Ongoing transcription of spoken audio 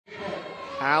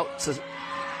Out to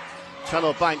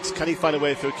Channel Banks. Can he find a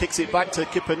way through? Kicks it back to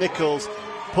Kipper Nichols.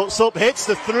 Puts up, hits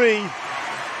the three.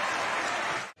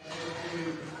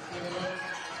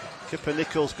 Kipper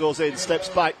Nichols goes in, steps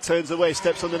back, turns away,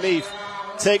 steps underneath,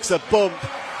 takes a bump,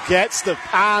 gets the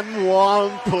and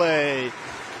one play.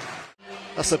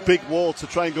 That's a big wall to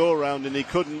try and go around, and he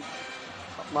couldn't.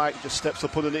 Mike just steps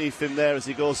up underneath him there as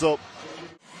he goes up.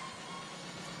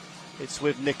 It's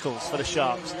with Nichols for the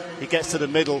Sharks. He gets to the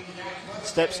middle,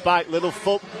 steps back, little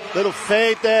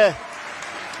fade there.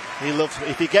 He loves it.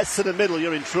 If he gets to the middle,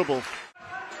 you're in trouble.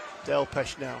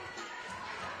 Delpesh now.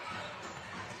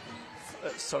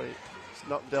 Sorry, it's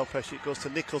not Delpesh, it goes to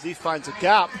Nichols. He finds a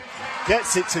gap,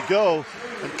 gets it to go,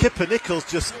 and Kipper Nichols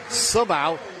just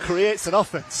somehow creates an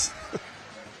offense.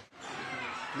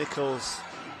 Nichols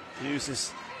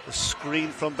uses the screen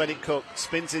from Bennett Cook,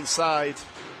 spins inside,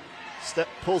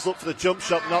 pulls up for the jump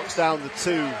shot, knocks down the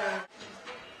two.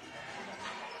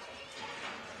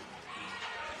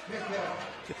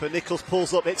 Kipper Nichols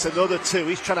pulls up, hits another two.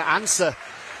 He's trying to answer.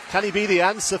 Can he be the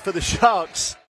answer for the Sharks?